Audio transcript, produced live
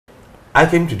I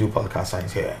came to do political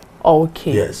science here.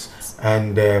 Okay. Yes,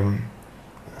 and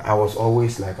I was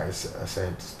always, like I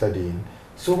said, studying.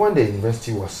 So when the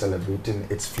university was celebrating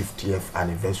its 50th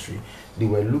anniversary, they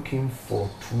were looking for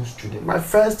 2 students. My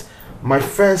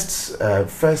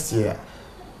first year,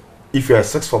 if you're a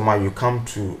sixth former, you come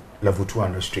to level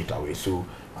 200 straight away. So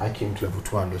I came to level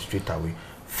 200 straight away.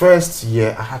 First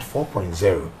year, I had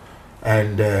 4.0.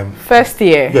 And first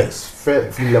year? Yes,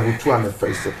 from level 200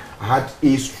 first year. I had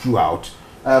A's throughout.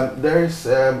 There is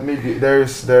an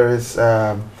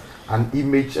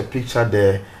image, a picture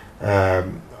there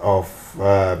of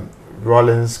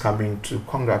Rawlings coming to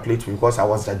congratulate me because I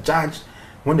was a judge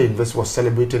when the university was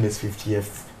celebrating its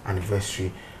 50th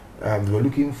anniversary. We were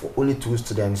looking for only 2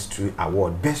 students to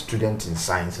award: best student in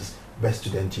sciences, best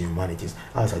student in humanities.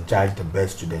 I was a judge, the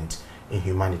best student in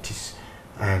humanities,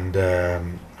 and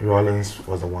Rawlings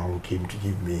was the one who came to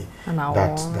give me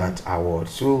that award.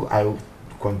 So I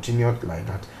continued like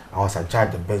that. I was a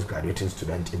judge, the best graduating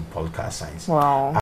student in political science. Wow.